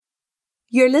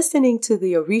You're listening to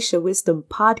the Aborishas Wisdom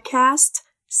Podcast,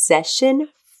 Session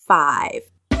 5.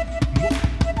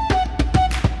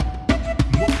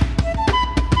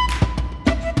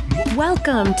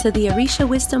 Welcome to the Aborishas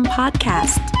Wisdom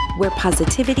Podcast, where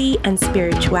positivity and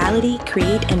spirituality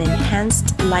create an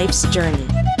enhanced life's journey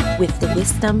with the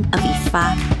wisdom of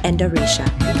Ifa and Orisha.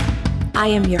 I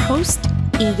am your host,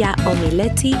 Iya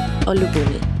Omileti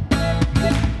Olubumi.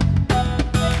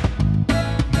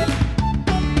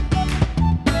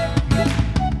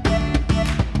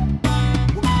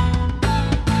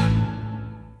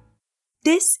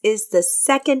 This is the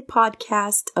second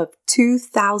podcast of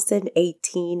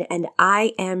 2018, and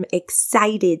I am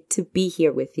excited to be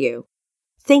here with you.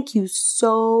 Thank you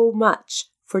so much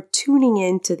for tuning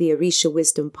in to the Aborishas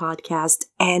Wisdom Podcast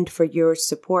and for your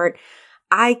support.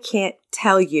 I can't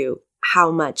tell you how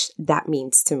much that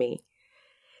means to me.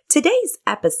 Today's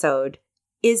episode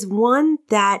is one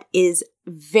that is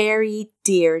very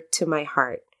dear to my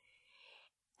heart,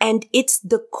 and it's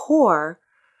the core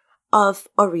of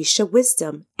Orisha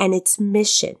wisdom and its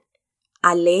mission.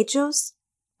 Aleyos,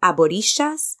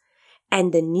 Aborishas,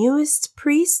 and the newest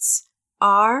priests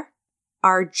are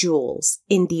our jewels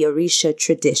in the Orisha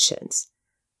traditions.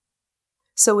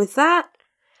 So with that,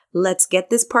 let's get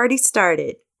this party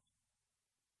started.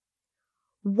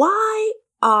 Why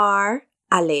are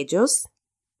Aleyos,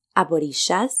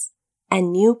 Aborishas,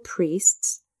 and new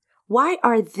priests, why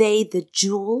are they the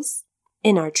jewels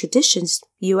in our traditions,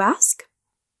 you ask?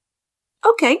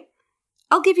 Okay,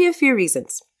 I'll give you a few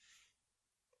reasons.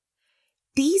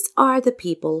 These are the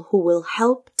people who will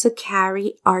help to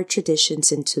carry our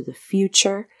traditions into the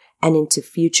future and into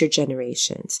future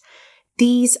generations.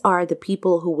 These are the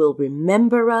people who will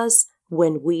remember us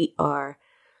when we are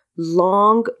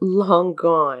long, long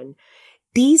gone.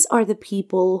 These are the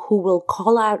people who will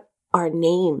call out our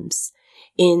names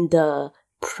in the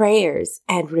prayers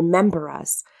and remember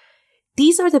us.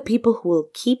 These are the people who will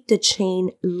keep the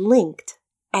chain linked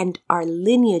and our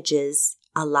lineages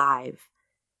alive.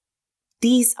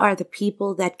 These are the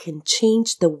people that can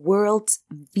change the world's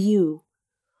view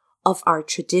of our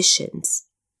traditions.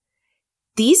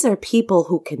 These are people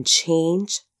who can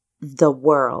change the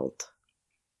world.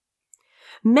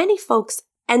 Many folks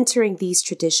entering these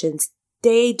traditions,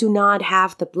 they do not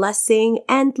have the blessing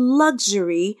and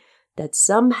luxury that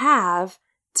some have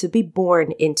to be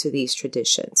born into these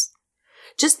traditions.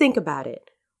 Just think about it.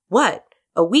 What?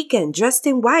 A weekend dressed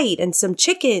in white and some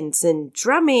chickens and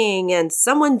drumming and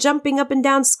someone jumping up and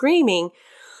down screaming.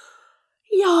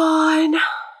 Yawn.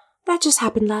 That just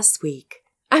happened last week.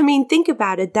 I mean, think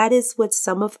about it. That is what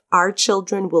some of our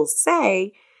children will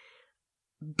say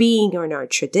being in our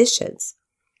traditions.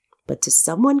 But to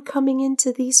someone coming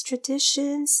into these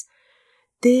traditions,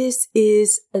 this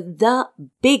is the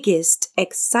biggest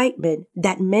excitement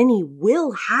that many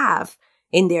will have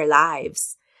in their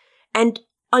lives. And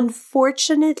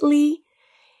unfortunately,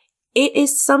 it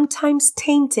is sometimes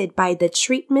tainted by the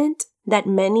treatment that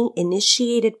many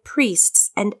initiated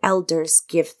priests and elders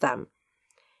give them.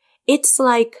 It's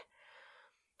like,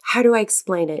 how do I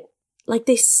explain it? Like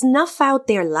they snuff out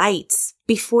their lights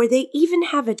before they even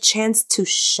have a chance to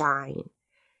shine.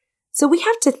 So we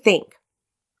have to think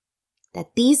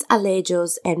that these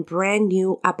Aleyos and brand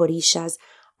new Aborishas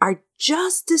are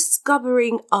just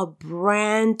discovering a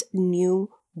brand new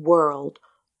world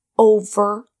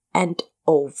over and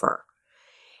over.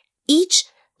 Each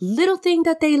little thing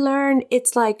that they learn,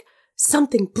 it's like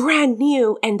something brand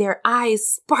new and their eyes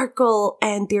sparkle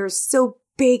and they're so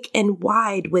big and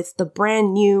wide with the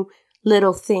brand new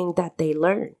little thing that they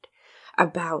learned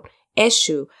about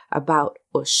Eshu, about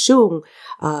Oshun,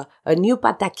 a new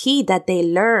pataki that they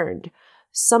learned.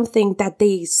 Something that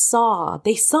they saw a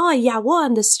Yawa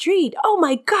on the street. Oh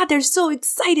my God, they're so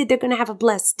excited. They're going to have a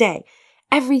blessed day.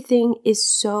 Everything is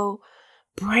so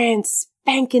brand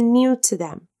spanking new to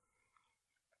them.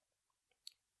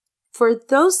 For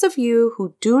those of you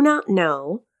who do not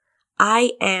know,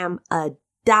 I am a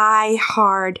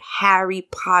die-hard Harry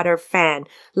Potter fan.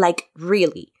 Like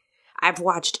really. I've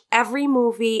watched every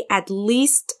movie at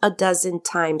least a dozen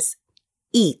times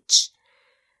each.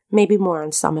 Maybe more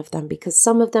on some of them because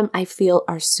some of them I feel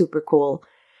are super cool.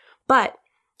 But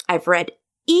I've read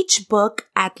each book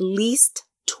at least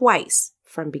twice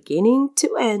from beginning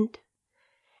to end.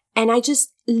 And I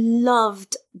just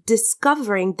loved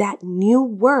discovering that new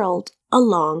world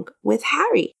along with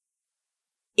Harry.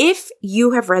 If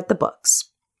you have read the books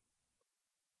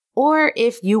or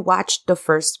if you watched the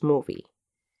first movie,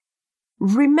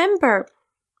 remember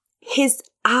his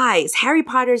eyes, Harry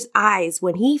Potter's eyes,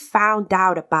 when he found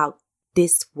out about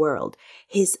this world.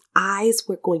 His eyes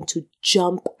were going to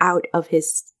jump out of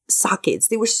his sockets.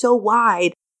 They were so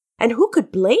wide. And who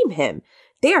could blame him?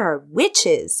 There are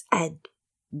witches and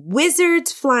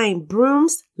wizards flying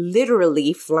brooms,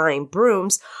 literally flying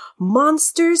brooms,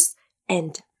 monsters,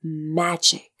 and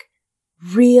magic.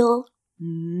 Real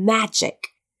magic.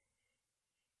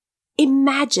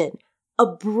 Imagine a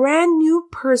brand new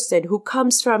person who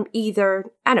comes from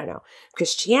either,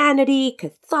 Christianity,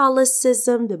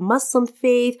 Catholicism, the Muslim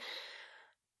faith,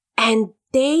 and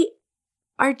they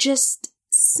are just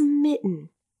smitten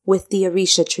with the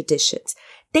Orisha traditions.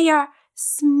 They are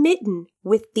smitten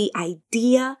with the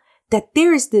idea that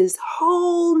there is this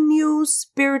whole new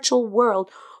spiritual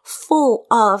world full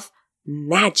of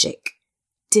magic,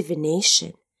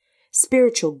 divination,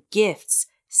 spiritual gifts,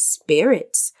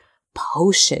 spirits,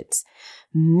 potions,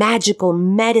 magical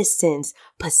medicines,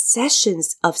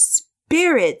 possessions of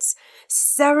spirits,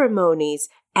 ceremonies,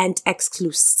 and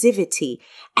exclusivity,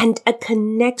 and a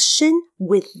connection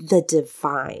with the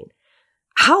divine.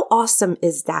 How awesome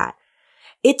is that?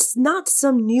 It's not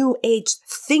some new age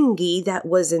thingy that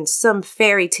was in some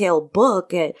fairy tale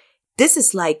book. This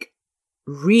is like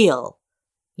real.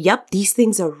 Yep, these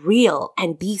things are real,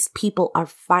 and these people are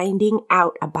finding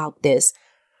out about this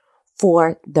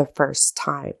for the first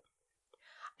time.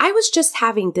 I was just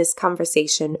having this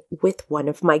conversation with one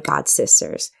of my god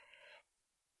sisters.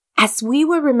 As we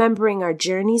were remembering our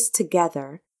journeys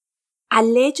together,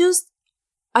 Aleyos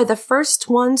are the first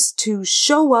ones to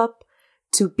show up,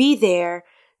 to be there,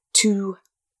 to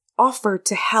offer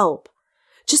to help.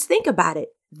 Just think about it.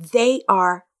 They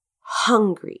are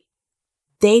hungry.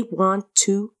 They want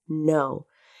to know.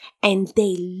 And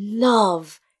they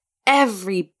love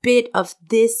every bit of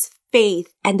this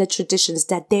faith and the traditions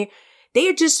that they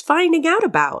are just finding out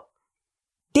about.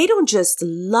 They don't just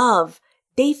love,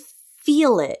 they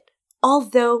feel it.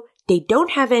 Although they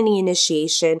don't have any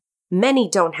initiation, many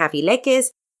don't have ileques,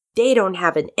 they don't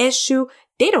have an eshu,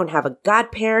 they don't have a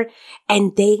godparent,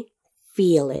 and they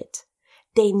feel it.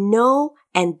 They know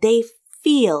and they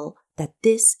feel that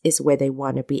this is where they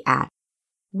want to be at.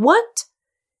 What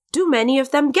do many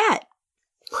of them get?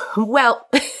 Well,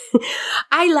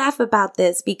 I laugh about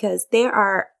this because there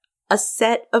are a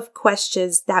set of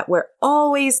questions that were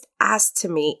always asked to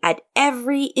me at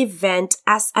every event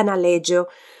as an Alejo.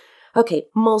 Okay,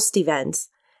 most events.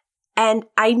 And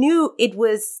I knew it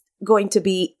was going to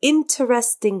be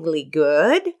interestingly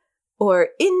good or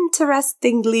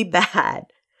interestingly bad.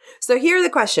 So here are the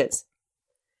questions.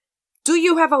 Do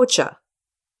you have Ocha?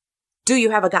 Do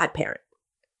you have a godparent?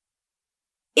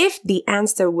 If the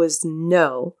answer was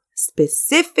no,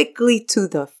 specifically to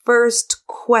the first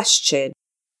question,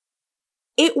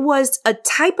 it was a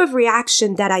type of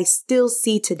reaction that I still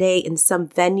see today in some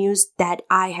venues that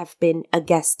I have been a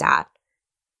guest at.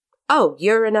 Oh,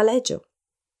 you're an Alejo.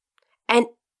 And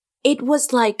it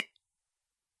was like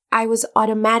I was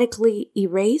automatically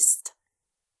erased,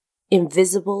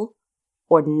 invisible,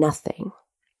 or nothing.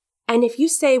 And if you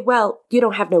say, well, you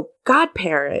don't have no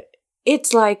godparent,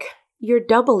 it's like you're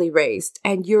double erased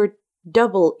and you're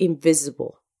double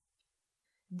invisible.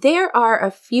 There are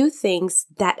a few things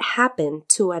that happen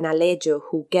to an Alejo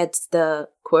who gets the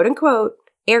quote-unquote,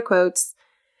 air quotes,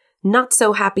 not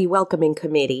so happy welcoming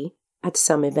committee at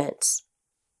some events.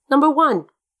 Number 1,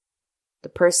 the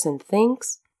person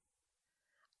thinks,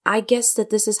 I guess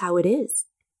that this is how it is.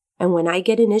 And when I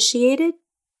get initiated,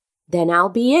 then I'll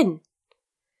be in.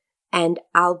 And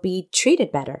I'll be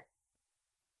treated better.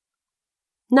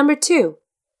 Number 2,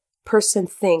 person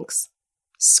thinks,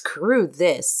 screw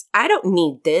this. I don't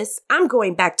need this. I'm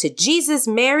going back to Jesus,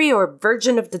 Mary, or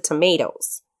Virgin of the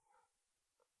Tomatoes.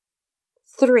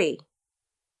 3,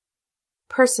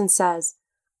 person says,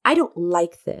 I don't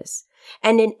like this.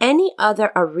 And in any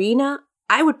other arena,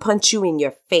 I would punch you in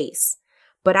your face.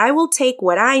 But I will take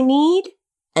what I need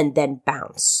and then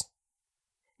bounce.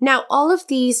 Now, all of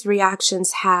these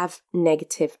reactions have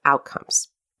negative outcomes.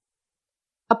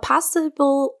 A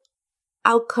possible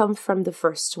outcome from the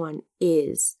first one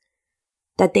is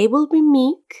that they will be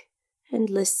meek and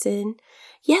listen.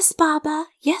 Yes, Baba.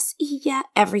 Yes, Iya.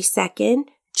 Every second.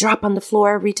 Drop on the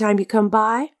floor every time you come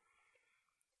by.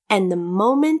 And the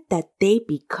moment that they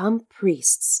become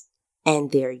priests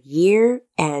and their year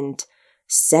and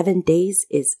 7 days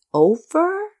is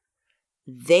over,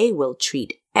 they will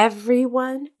treat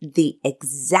everyone the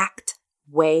exact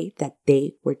way that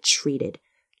they were treated,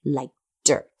 like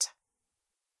dirt.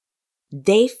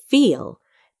 They feel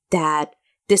that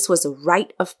this was a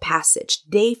rite of passage.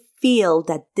 They feel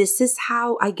that this is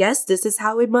how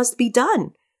it must be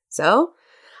done. So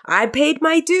I paid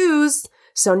my dues.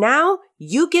 So now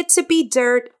you get to be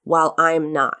dirt while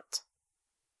I'm not.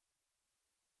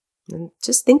 And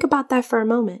just think about that for a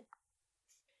moment.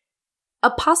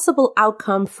 A possible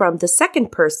outcome from the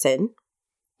second person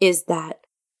is that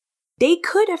they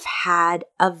could have had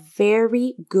a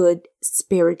very good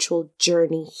spiritual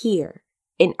journey here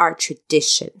in our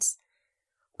traditions,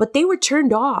 but they were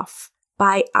turned off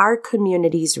by our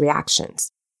community's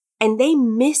reactions, and they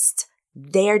missed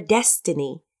their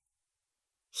destiny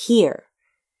here.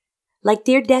 Like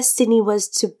their destiny was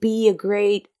to be a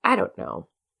great, I don't know.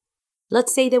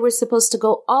 Let's say they were supposed to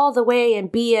go all the way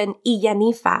and be an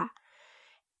Iyanifa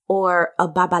or a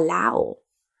Babalao.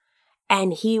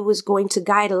 And he was going to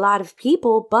guide a lot of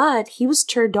people, but he was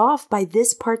turned off by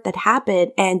this part that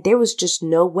happened. And there was just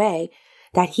no way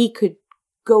that he could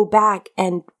go back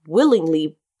and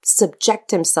willingly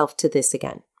subject himself to this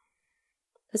again.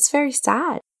 That's very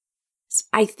sad.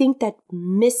 I think that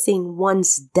missing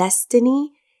one's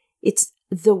destiny, it's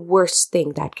the worst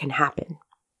thing that can happen.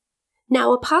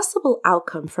 Now, a possible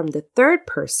outcome from the third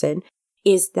person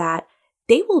is that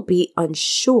they will be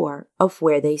unsure of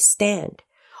where they stand,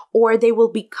 or they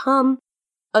will become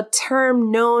a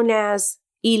term known as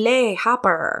ile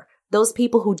hopper, those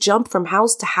people who jump from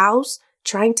house to house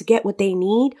trying to get what they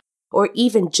need, or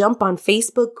even jump on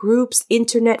Facebook groups,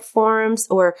 internet forums,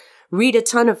 or read a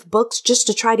ton of books just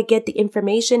to try to get the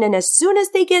information. And as soon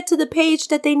as they get to the page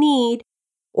that they need,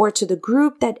 or to the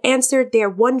group that answered their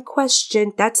one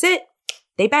question, that's it.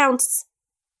 They bounce.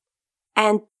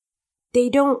 And they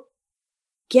don't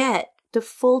get the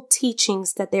full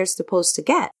teachings that they're supposed to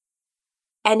get.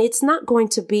 And it's not going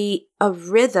to be a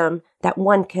rhythm that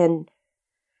one can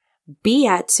be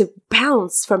at to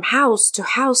bounce from house to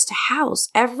house to house.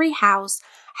 Every house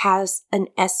has an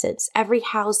essence. Every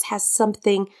house has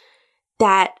something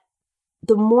that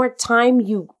the more time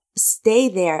you stay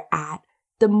there at,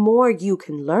 the more you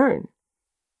can learn.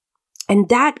 And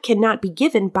that cannot be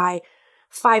given by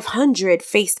 500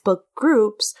 Facebook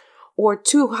groups or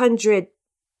 200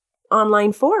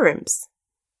 online forums.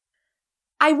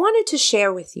 I wanted to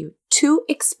share with you 2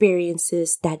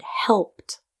 experiences that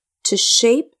helped to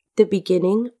shape the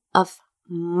beginning of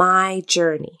my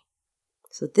journey.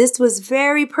 So this was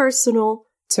very personal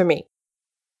to me.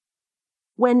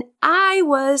 When I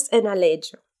was an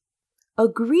Aleyo, a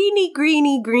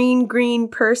green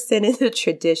person in the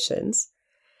traditions,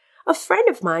 a friend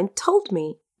of mine told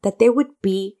me that there would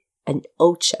be an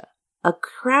Ocha, a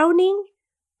crowning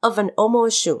of an Omo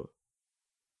Oshun.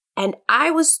 And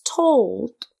I was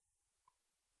told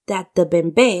that the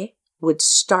Bembe would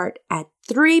start at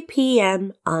 3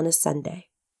 p.m. on a Sunday.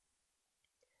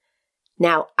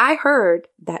 Now, I heard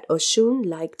that Oshun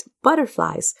liked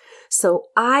butterflies, so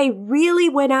I really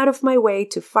went out of my way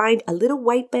to find a little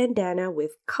white bandana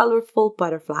with colorful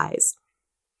butterflies.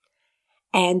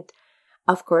 And,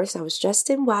 of course, I was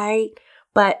dressed in white,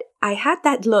 but I had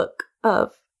that look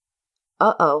of,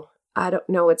 I don't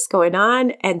know what's going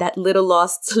on, and that little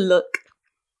lost look.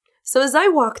 So as I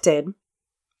walked in,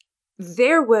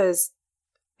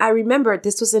 I remember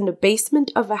this was in the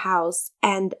basement of a house,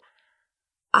 and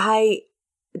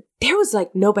there was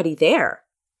like nobody there.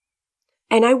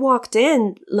 And I walked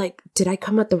in like, did I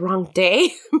come at the wrong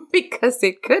day? Because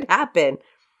it could happen.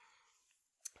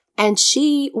 And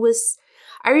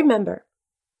I remember,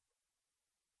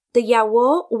 the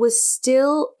yawo was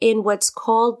still in what's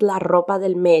called la ropa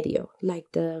del medio, like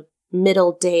the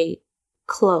middle day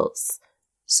clothes.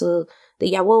 So the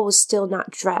yawo was still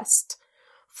not dressed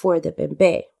for the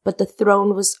bembe, but the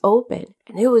throne was open.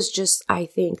 And it was just, I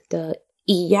think, the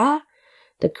iya,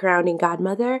 the crowning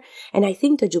godmother, and I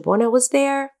think the jubona was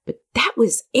there, but that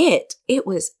was it. It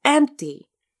was empty.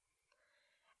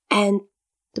 And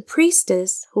the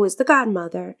priestess, who is the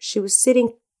godmother, she was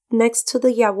sitting next to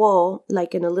the yawo,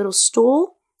 like in a little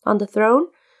stool on the throne,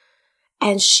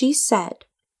 and she said,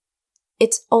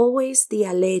 "It's always the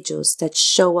Aleyos that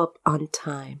show up on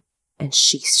time." And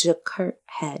she shook her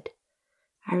head.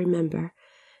 I remember.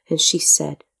 And she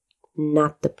said,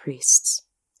 "Not the priests."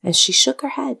 And she shook her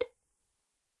head.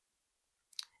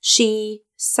 She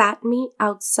sat me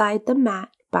outside the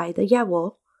mat by the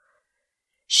yawo.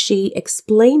 She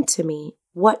explained to me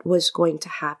what was going to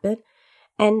happen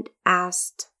and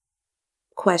asked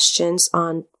questions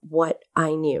on what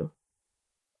I knew.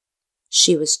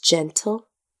 She was gentle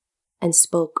and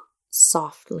spoke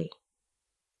softly.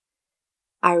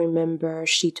 I remember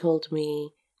she told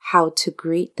me how to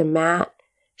greet the mat.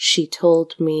 She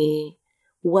told me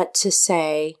what to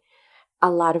say. A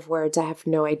lot of words, I have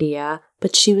no idea,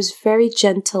 but she was very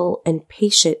gentle and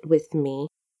patient with me.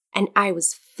 And I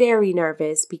was very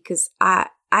nervous because I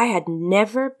had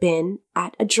never been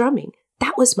at a drumming.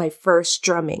 That was my first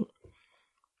drumming.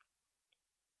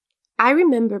 I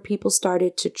remember people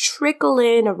started to trickle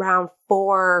in around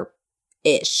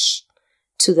 4-ish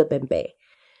to the bembe.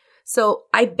 So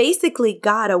I basically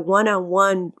got a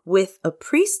one-on-one with a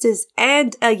priestess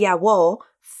and a yawo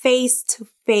face to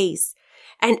face.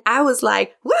 And I was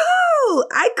like, woohoo!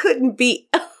 I couldn't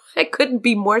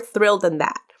be more thrilled than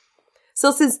that.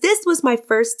 So since this was my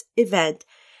first event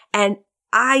and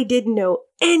I didn't know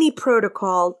any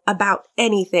protocol about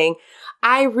anything,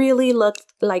 I really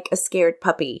looked like a scared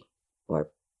puppy.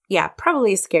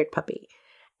 Probably a scared puppy.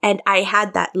 And I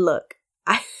had that look.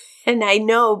 And I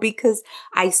know because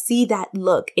I see that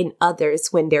look in others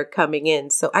when they're coming in.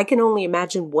 So I can only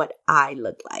imagine what I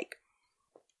look like.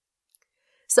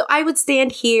 So I would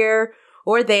stand here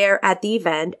or there at the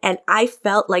event, and I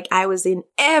felt like I was in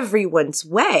everyone's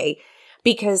way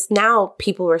because now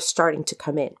people were starting to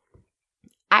come in.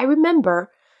 I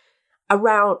remember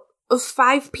around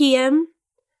 5 p.m.,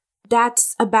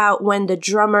 that's about when the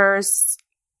drummers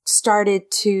started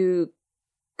to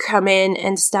come in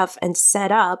and stuff and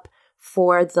set up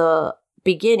for the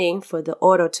beginning, for the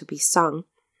oro to be sung.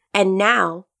 And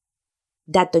now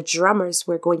that the drummers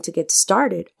were going to get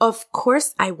started, of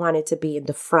course I wanted to be in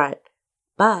the front.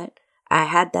 But I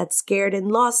had that scared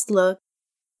and lost look.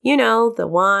 You know, the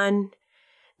one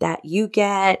that you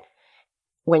get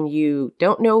when you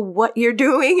don't know what you're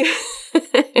doing.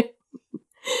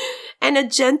 And a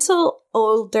gentle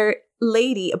older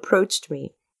lady approached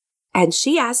me. And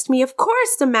she asked me, of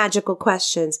course, the magical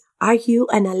questions. Are you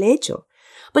an Aleyos?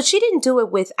 But she didn't do it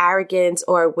with arrogance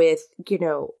or with,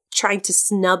 trying to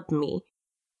snub me.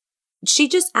 She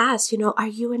just asked, are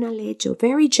you an Aleyos?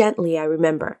 Very gently, I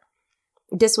remember.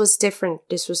 This was different.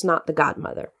 This was not the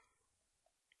godmother.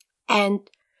 And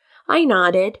I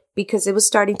nodded because it was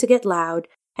starting to get loud.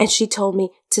 And she told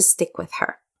me to stick with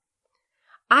her.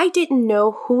 I didn't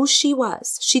know who she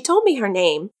was. She told me her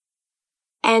name.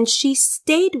 And she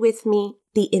stayed with me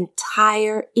the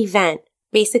entire event,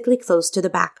 basically close to the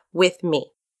back with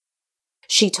me.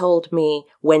 She told me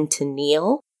when to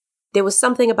kneel. There was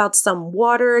something about some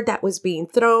water that was being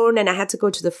thrown and I had to go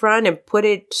to the front and put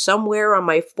it somewhere on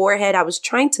my forehead. I was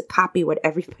trying to copy what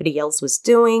everybody else was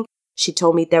doing. She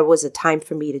told me there was a time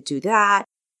for me to do that.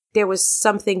 There was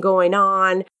something going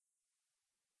on.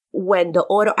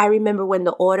 I remember when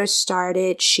the order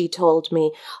started, she told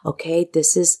me, okay,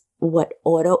 this is what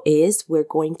oro is. We're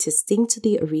going to sing to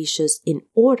the Aborishas in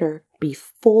order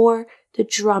before the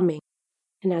drumming.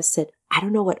 And I said, I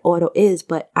don't know what oro is,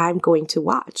 but I'm going to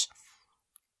watch.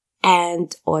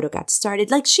 And oro got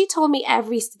started. Like she told me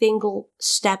every single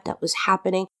step that was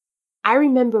happening. I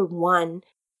remember one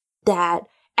that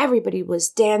everybody was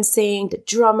dancing, the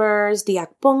drummers, the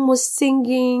akbong was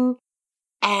singing,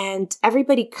 and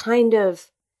everybody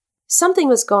something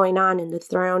was going on in the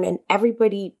throne and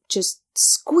everybody just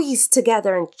squeezed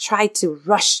together and tried to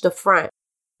rush the front.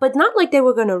 But not like they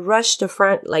were going to rush the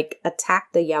front, like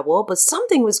attack the yawo, but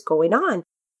something was going on.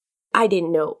 I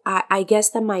didn't know. I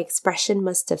guess that my expression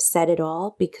must have said it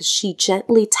all because she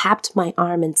gently tapped my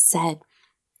arm and said,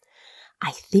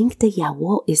 I think the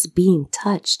yawo is being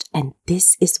touched and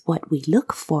this is what we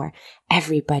look for.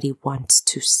 Everybody wants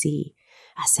to see.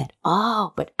 I said,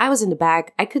 oh, but I was in the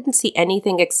back. I couldn't see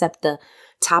anything except the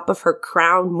top of her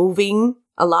crown moving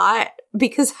a lot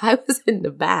because I was in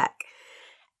the back.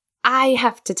 I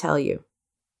have to tell you,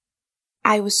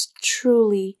 I was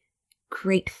truly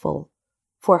grateful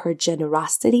for her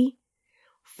generosity,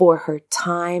 for her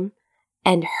time,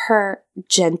 and her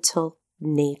gentle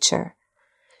nature.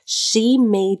 She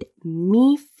made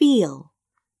me feel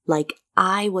like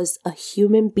I was a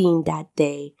human being that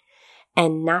day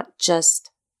and not just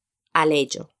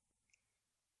Aleyos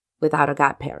without a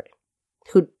godparent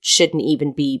who shouldn't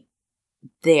even be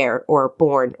there or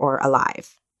born or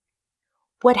alive.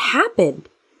 What happened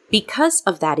because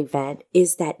of that event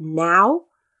is that now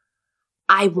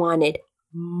I wanted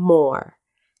more.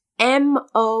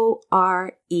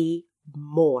 M-O-R-E,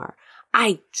 more.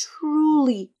 I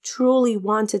truly, truly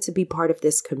wanted to be part of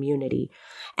this community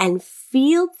and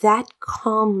feel that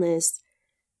calmness,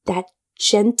 that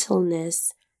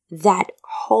gentleness, that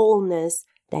wholeness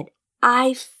that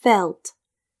I felt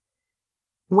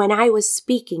when I was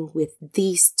speaking with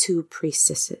these two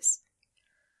priestesses.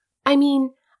 I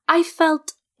mean, I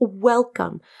felt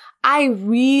welcome. I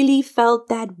really felt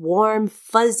that warm,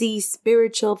 fuzzy,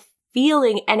 spiritual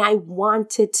feeling, and I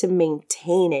wanted to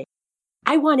maintain it.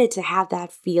 I wanted to have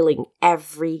that feeling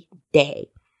every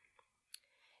day.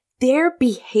 Their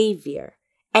behavior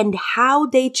and how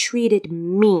they treated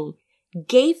me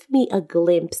gave me a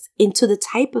glimpse into the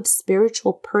type of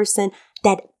spiritual person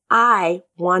that I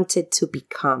wanted to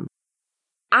become.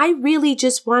 I really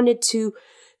just wanted to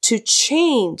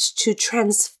change, to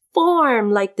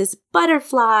transform like this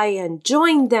butterfly and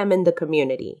join them in the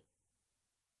community.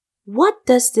 What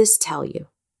does this tell you?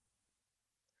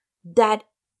 That,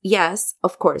 yes,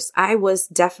 of course, I was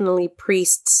definitely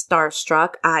priest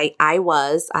starstruck. I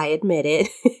admit it.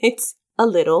 It's a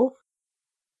little.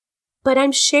 But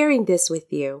I'm sharing this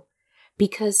with you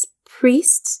because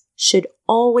priests should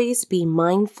always be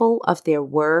mindful of their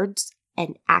words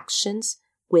and actions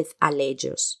with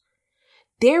Aleyos.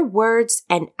 Their words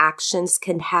and actions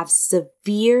can have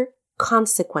severe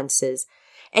consequences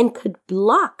and could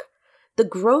block the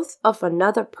growth of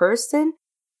another person,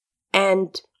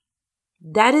 and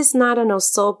that is not an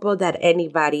osopo that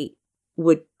anybody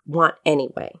would want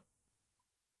anyway.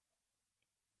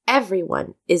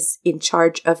 Everyone is in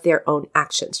charge of their own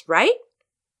actions, right?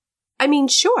 I mean,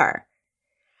 sure.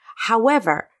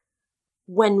 However,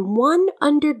 when one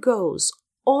undergoes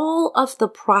all of the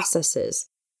processes,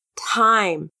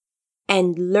 time,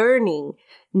 and learning,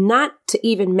 not to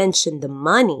even mention the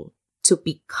money, to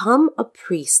become a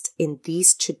priest in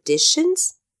these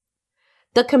traditions,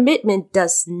 the commitment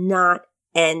does not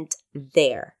end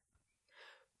there.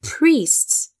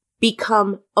 Priests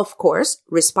become, of course,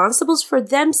 responsible for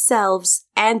themselves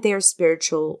and their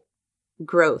spiritual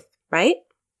growth, right?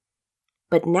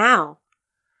 But now,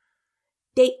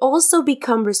 they also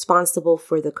become responsible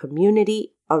for the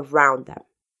community around them.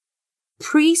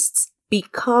 Priests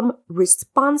become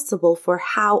responsible for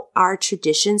how our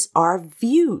traditions are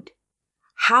viewed.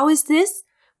 How is this?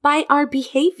 By our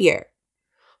behavior.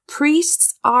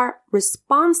 Priests are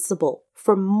responsible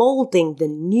for molding the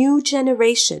new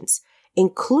generations,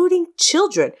 including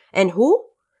children. And who?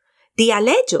 The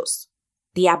Aleyos,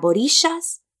 the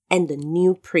Aborishas, and the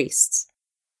new priests.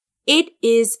 It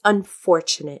is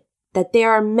unfortunate that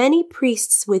there are many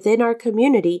priests within our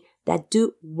community that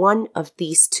do one of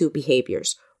these two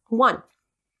behaviors. One,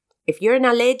 if you're an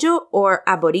Aleyo or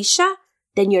Aborisha,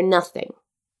 then you're nothing.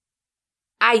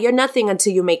 You're nothing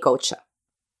until you make ocha.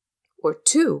 Or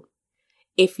two,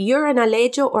 if you're an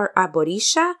Aleyo or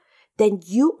Aborisha, then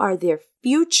you are their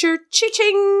future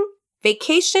chiching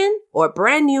vacation or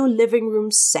brand new living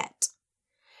room set.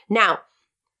 Now,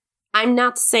 I'm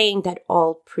not saying that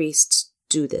all priests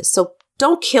do this, so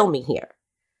don't kill me here.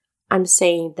 I'm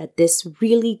saying that this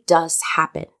really does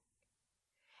happen.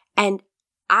 And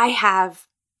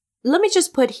let me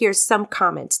just put here some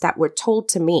comments that were told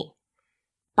to me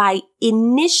by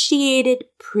initiated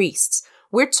priests.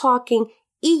 We're talking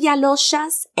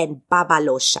Iyaloshas and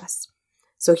Babaloshas.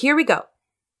 So here we go.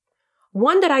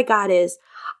 One that I got is,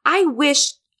 I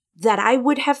wish that I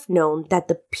would have known that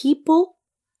the people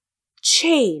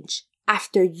change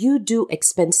after you do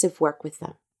expensive work with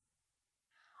them.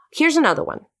 Here's another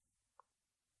one.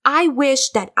 I wish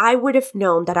that I would have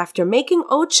known that after making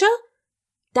ocha,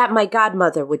 that my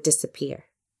godmother would disappear.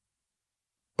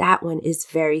 That one is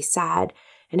very sad,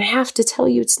 and I have to tell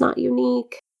you, it's not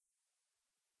unique.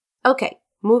 Okay,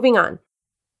 moving on.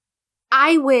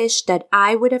 I wish that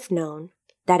I would have known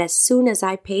that as soon as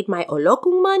I paid my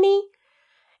olokun money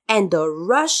and the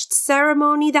rushed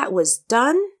ceremony that was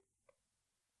done,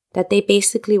 that they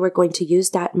basically were going to use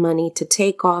that money to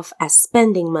take off as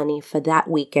spending money for that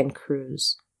weekend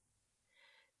cruise.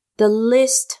 The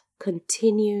list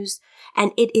continues,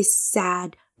 and it is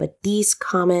sad, but these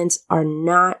comments are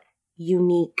not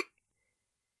unique.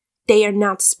 They are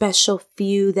not special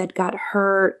few that got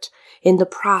hurt in the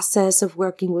process of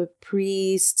working with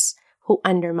priests who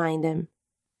undermine them.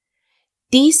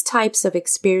 These types of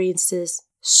experiences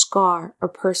scar a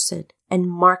person and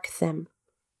mark them.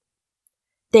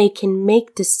 They can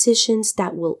make decisions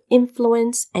that will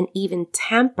influence and even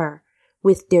tamper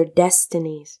with their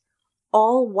destinies.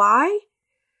 All why?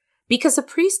 Because a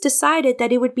priest decided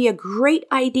that it would be a great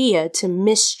idea to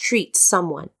mistreat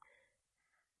someone.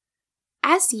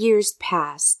 As years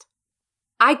passed,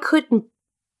 I couldn't,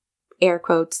 air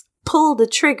quotes, pull the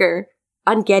trigger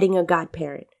on getting a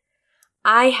godparent.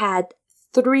 I had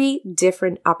 3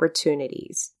 different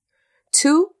opportunities.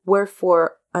 2 were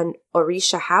for an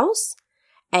Orisha house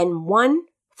and 1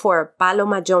 for Palo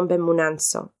Majombe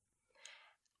Munanso.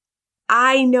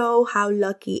 I know how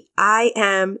lucky I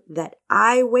am that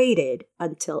I waited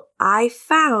until I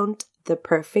found the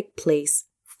perfect place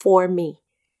for me.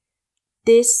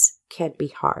 This can be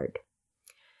hard.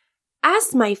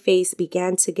 As my face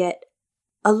began to get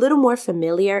a little more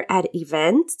familiar at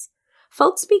events,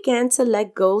 folks began to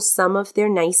let go some of their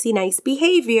nicey nice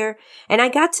behavior, and I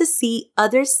got to see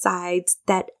other sides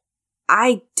that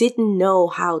I didn't know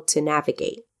how to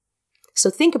navigate. So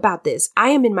think about this. I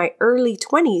am in my early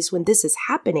 20s when this is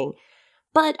happening,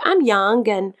 but I'm young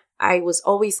and I was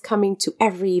always coming to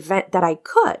every event that I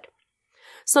could.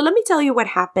 So let me tell you what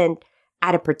happened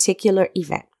at a particular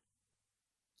event.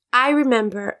 I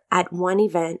remember at one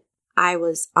event, I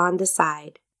was on the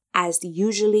side, as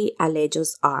usually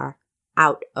Aleyos are,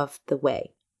 out of the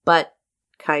way, but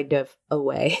kind of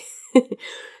away.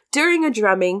 During a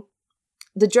drumming,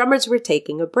 the drummers were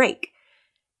taking a break,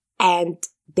 and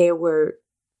there were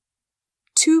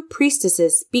two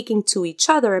priestesses speaking to each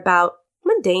other about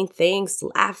mundane things,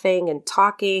 laughing and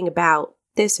talking about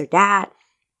this or that.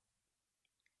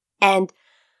 And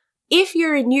if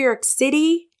you're in New York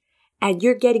City and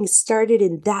you're getting started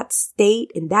in that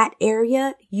state, in that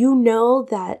area, you know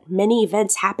that many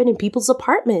events happen in people's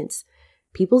apartments,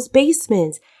 people's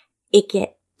basements. It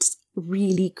gets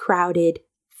really crowded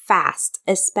fast,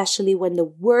 especially when the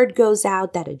word goes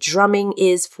out that a drumming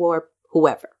is for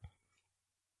whoever.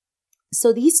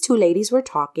 So these two ladies were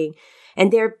talking,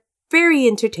 and they're very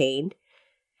entertained,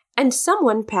 and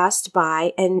someone passed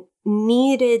by and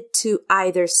needed to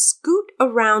either scoot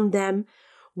around them,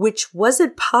 which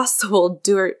wasn't possible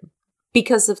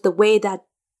because of the way that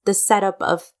the setup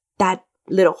of that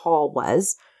little hall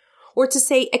was, or to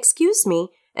say, "Excuse me,"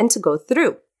 and to go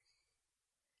through.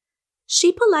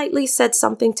 She politely said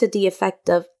something to the effect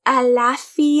of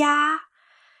 "Alafia,"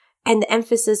 and the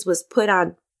emphasis was put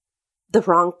on the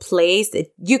wrong place.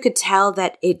 You could tell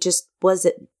that it just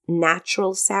wasn't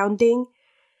natural sounding.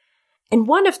 And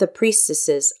one of the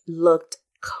priestesses looked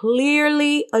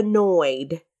clearly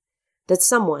annoyed that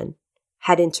someone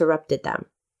had interrupted them.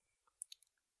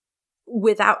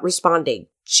 Without responding,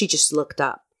 she just looked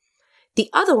up. The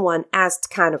other one asked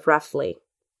kind of roughly,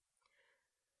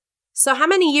 "So how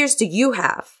many years do you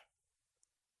have?"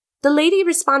 The lady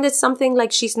responded something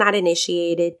like she's not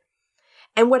initiated.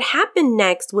 And what happened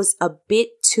next was a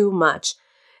bit too much.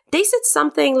 They said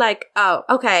something like, "Oh,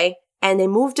 okay." And they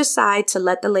moved aside to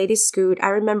let the lady scoot. I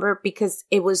remember because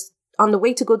it was on the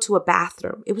way to go to a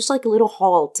bathroom. It was like a little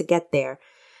hall to get there.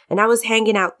 And I was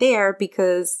hanging out there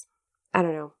because, I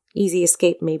don't know, easy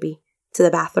escape maybe to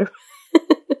the bathroom.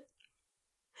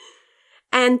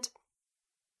 And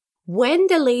when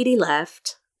the lady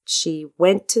left, she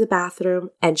went to the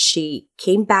bathroom and she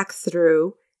came back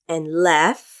through and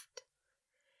left.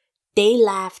 They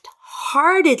laughed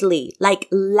heartedly, like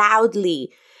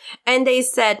loudly. And they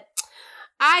said,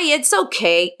 it's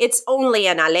okay. It's only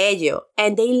an Aleyo."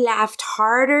 And they laughed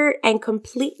harder and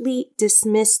completely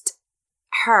dismissed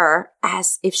her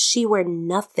as if she were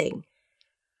nothing.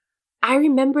 I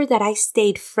remember that I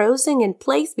stayed frozen in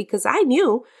place because I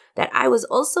knew that I was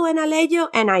also an Aleyo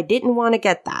and I didn't want to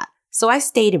get that. So I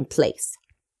stayed in place.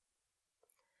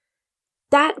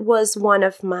 That was one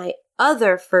of my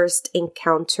other first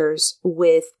encounters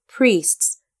with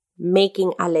priests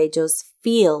making Aleyos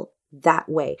feel that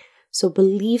way. So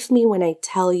believe me when I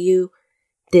tell you,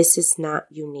 this is not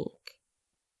unique.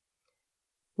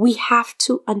 We have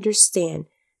to understand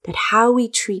that how we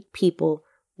treat people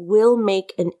will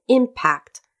make an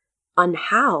impact on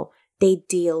how they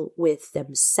deal with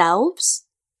themselves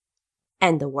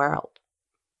and the world.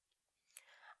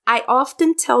 I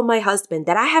often tell my husband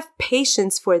that I have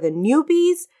patience for the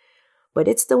newbies, but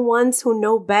it's the ones who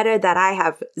know better that I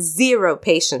have zero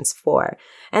patience for.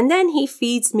 And then he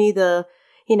feeds me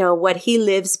what he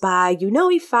lives by,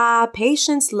 Ifa,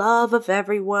 patience, love of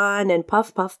everyone, and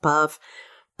puff, puff, puff.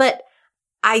 But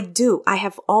I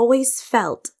have always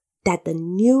felt that the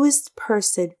newest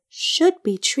person should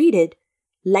be treated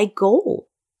like gold.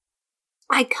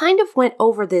 I kind of went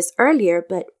over this earlier,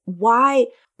 but why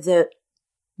the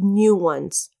new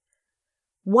ones?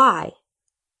 Why?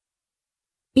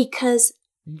 Because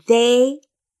they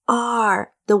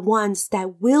are the ones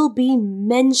that will be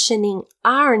mentioning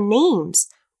our names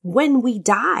when we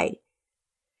die.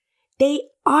 They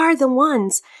are the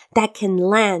ones that can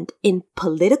land in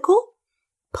political,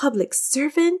 public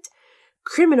servant,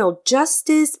 criminal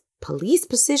justice, police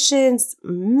positions,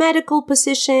 medical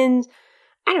positions,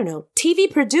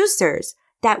 TV producers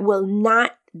that will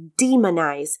not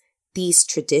demonize these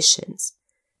traditions.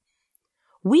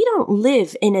 We don't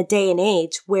live in a day and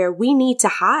age where we need to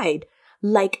hide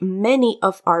like many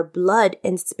of our blood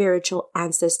and spiritual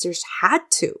ancestors had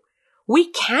to. We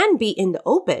can be in the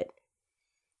open.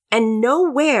 And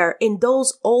nowhere in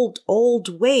those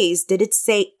old ways did it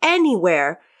say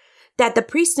anywhere that the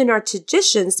priests in our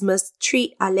traditions must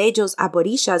treat Aleyos,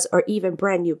 Aborishas, or even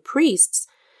brand new priests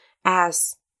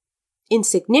as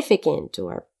insignificant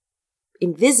or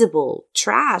invisible,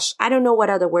 trash. I don't know what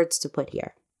other words to put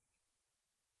here.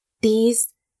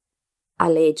 These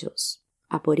Aleyos,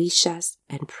 Aborishas,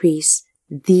 and priests,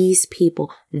 these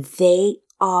people, they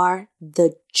are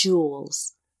the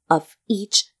jewels of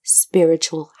each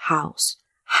spiritual house.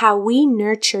 How we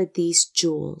nurture these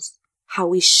jewels, how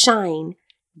we shine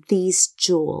these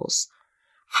jewels,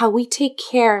 how we take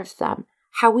care of them,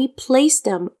 how we place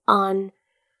them on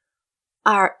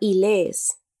our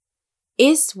Aleyos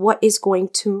is what is going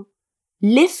to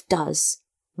lift us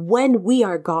when we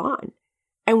are gone.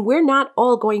 And we're not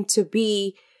all going to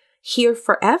be here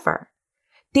forever.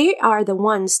 They are the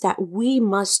ones that we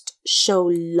must show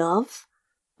love,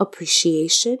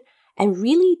 appreciation, and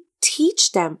really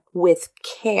teach them with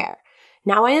care.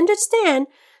 Now I understand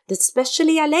that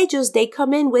especially Aleyos, they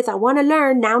come in with, I want to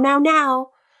learn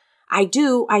now. I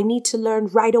need to learn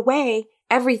right away,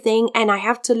 everything, and I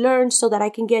have to learn so that I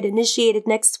can get initiated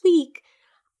next week.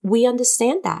 We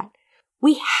understand that.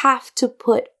 We have to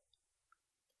put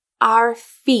our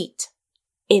feet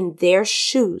in their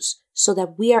shoes so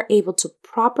that we are able to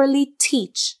properly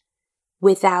teach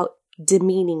without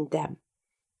demeaning them.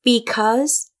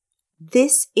 Because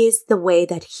this is the way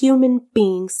that human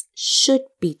beings should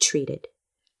be treated.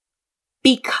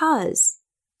 Because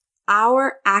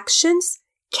our actions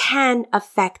can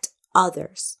affect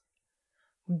others.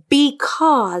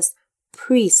 Because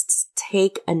priests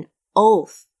take an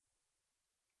oath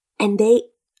and they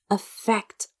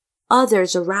affect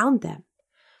others around them.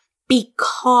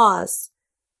 Because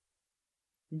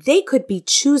they could be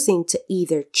choosing to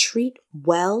either treat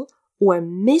well or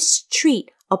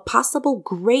mistreat a possible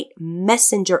great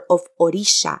messenger of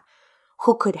Orisha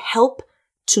who could help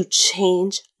to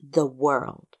change the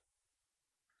world.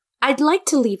 I'd like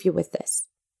to leave you with this.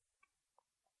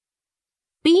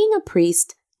 Being a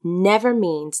priest never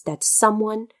means that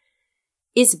someone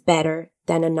is better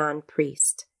than a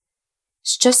non-priest.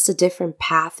 It's just a different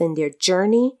path in their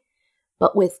journey,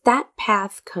 but with that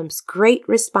path comes great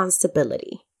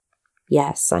responsibility.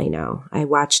 Yes, I know. I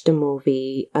watched the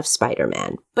movie of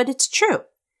Spider-Man, but it's true.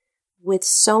 With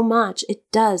so much,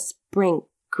 it does bring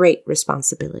great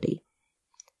responsibility.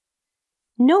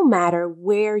 No matter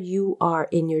where you are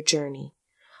in your journey,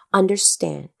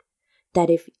 understand that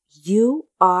if you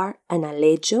are an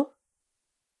Aleyo,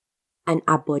 an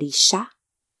Aborisha,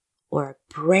 or a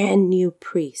brand new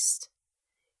priest,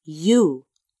 you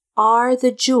are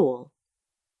the jewel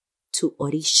to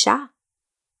Orisha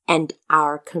and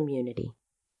our community.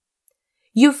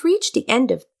 You've reached the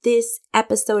end of this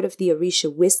episode of the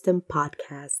Orisha Wisdom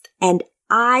Podcast, and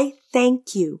I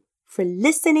thank you for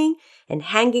listening and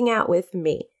hanging out with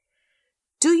me.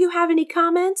 Do you have any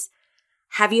comments?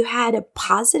 Have you had a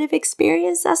positive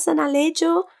experience as an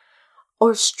Aleyo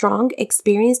or strong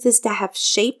experiences that have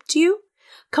shaped you?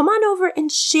 Come on over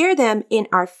and share them in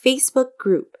our Facebook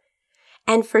group.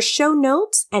 And for show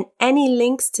notes and any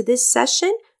links to this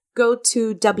session, go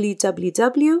to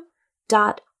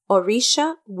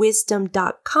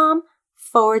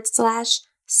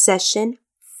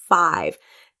www.orishawisdom.com/session5.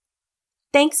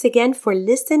 Thanks again for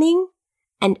listening,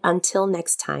 and until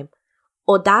next time,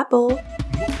 Odabo.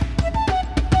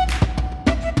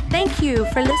 Thank you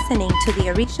for listening to the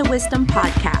Orisha Wisdom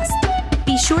Podcast.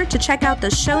 Be sure to check out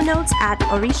the show notes at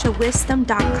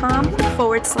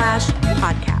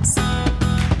orishawisdom.com/podcast.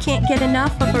 Can't get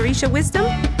enough of Orisha Wisdom?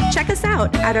 Check us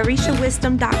out at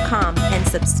orishawisdom.com and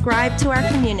subscribe to our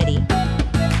community.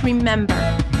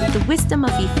 Remember, the wisdom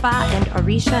of Ifa and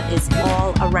Orisha is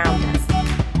all around us.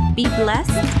 Be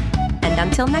blessed, and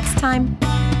until next time.